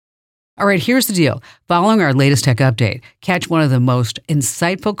All right, here's the deal. Following our latest tech update, catch one of the most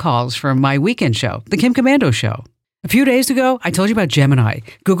insightful calls from my weekend show, The Kim Commando Show. A few days ago, I told you about Gemini,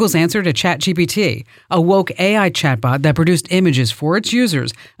 Google's answer to ChatGPT, a woke AI chatbot that produced images for its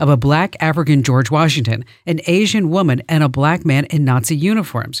users of a black African George Washington, an Asian woman, and a black man in Nazi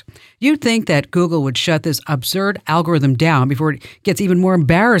uniforms. You'd think that Google would shut this absurd algorithm down before it gets even more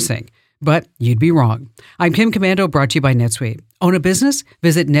embarrassing. But you'd be wrong. I'm Kim Commando, brought to you by NetSuite. Own a business?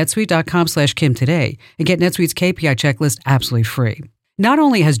 Visit netsuite.com/Kim today and get NetSuite's KPI checklist absolutely free. Not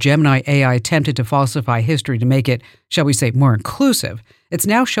only has Gemini AI attempted to falsify history to make it, shall we say, more inclusive, it's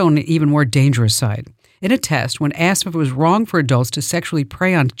now shown an even more dangerous side. In a test, when asked if it was wrong for adults to sexually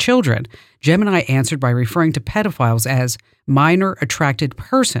prey on children, Gemini answered by referring to pedophiles as minor attracted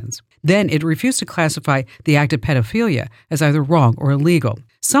persons. Then it refused to classify the act of pedophilia as either wrong or illegal.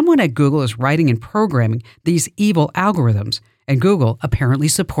 Someone at Google is writing and programming these evil algorithms, and Google apparently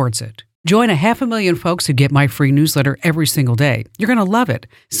supports it. Join 500,000 folks who get my free newsletter every single day. You're going to love it.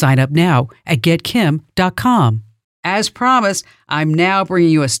 Sign up now at getkim.com. As promised, I'm now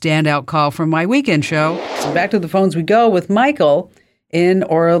bringing you a standout call from my weekend show. So back to the phones we go with Michael in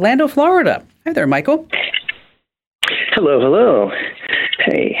Orlando, Florida. Hi there, Michael. Hello.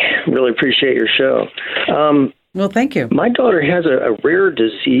 Hey, really appreciate your show. Well, thank you. My daughter has a rare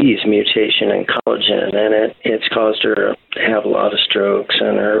disease mutation in collagen, and it's caused her to have a lot of strokes,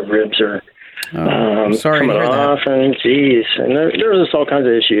 and her ribs are sorry coming to hear off, that. and there's just all kinds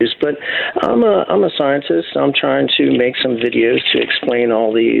of issues. But I'm a scientist. I'm trying to make some videos to explain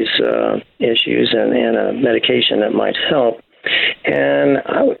all these issues and a medication that might help. And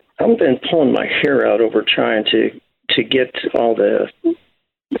I've been pulling my hair out over trying to get all the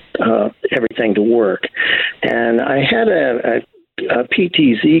everything to work. And I had a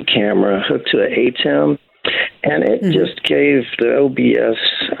PTZ camera hooked to an ATEM, and it just gave the OBS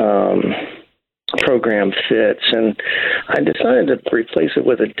program fits. And I decided to replace it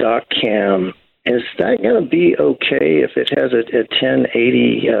with a dock cam. Is that going to be okay if it has a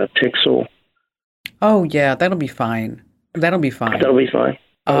 1080 pixel? Oh, yeah, that'll be fine. That'll be fine.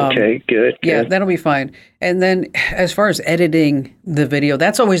 Okay, good. Yeah, that'll be fine. And then as far as editing the video,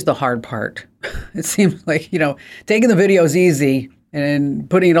 that's always the hard part. It seems like, taking the video is easy and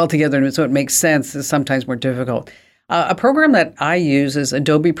putting it all together so it makes sense is sometimes more difficult. A program that I use is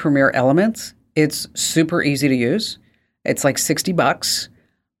Adobe Premiere Elements. It's super easy to use. It's like $60,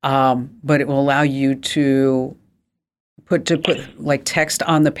 but it will allow you to put like text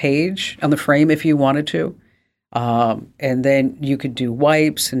on the page, on the frame if you wanted to. And then you could do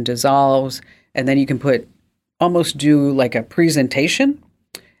wipes and dissolves, and then you can almost do like a presentation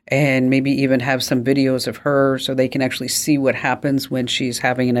and maybe even have some videos of her so they can actually see what happens when she's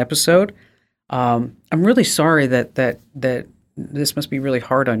having an episode. I'm really sorry that this must be really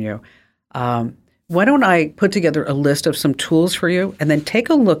hard on you. Why don't I put together a list of some tools for you and then take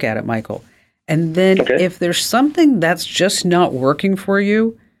a look at it, Michael. And then if there's something that's just not working for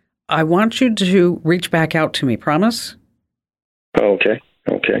you, I want you to reach back out to me. Promise? Okay.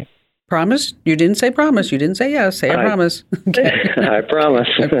 Promise? You didn't say promise. You didn't say yes. Say I promise. Okay. I promise.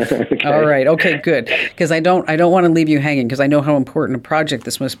 Okay. All right. Okay, good. Because I don't want to leave you hanging because I know how important a project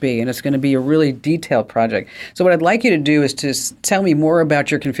this must be, and it's going to be a really detailed project. So what I'd like you to do is to tell me more about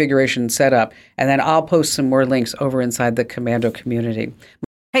your configuration and setup, and then I'll post some more links over inside the Commando community.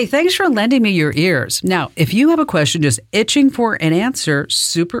 Hey, thanks for lending me your ears. Now, if you have a question just itching for an answer,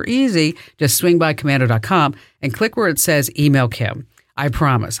 super easy. Just swing by commando.com and click where it says Email Kim. I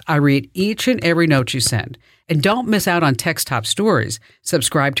promise, I read each and every note you send. And don't miss out on text top stories.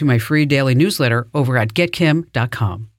 Subscribe to my free daily newsletter over at getkim.com.